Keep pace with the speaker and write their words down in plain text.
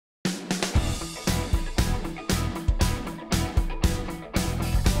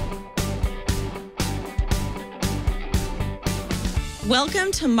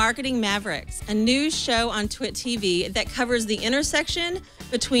Welcome to Marketing Mavericks, a news show on Twit TV that covers the intersection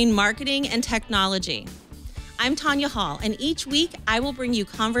between marketing and technology. I'm Tanya Hall, and each week I will bring you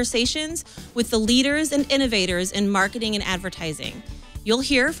conversations with the leaders and innovators in marketing and advertising. You'll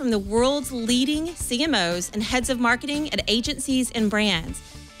hear from the world's leading CMOs and heads of marketing at agencies and brands,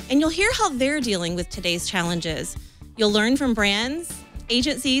 and you'll hear how they're dealing with today's challenges. You'll learn from brands,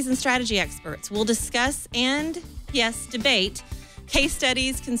 agencies, and strategy experts. We'll discuss and, yes, debate case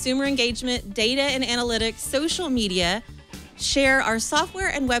studies, consumer engagement, data and analytics, social media, share our software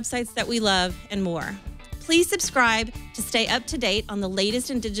and websites that we love, and more. Please subscribe to stay up to date on the latest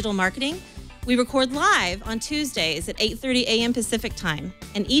in digital marketing. We record live on Tuesdays at 8:30 a.m. Pacific time,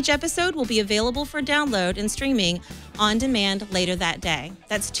 and each episode will be available for download and streaming on demand later that day.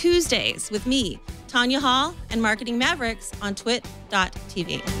 That's Tuesdays with me, Tanya Hall, and Marketing Mavericks on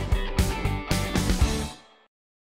twit.tv.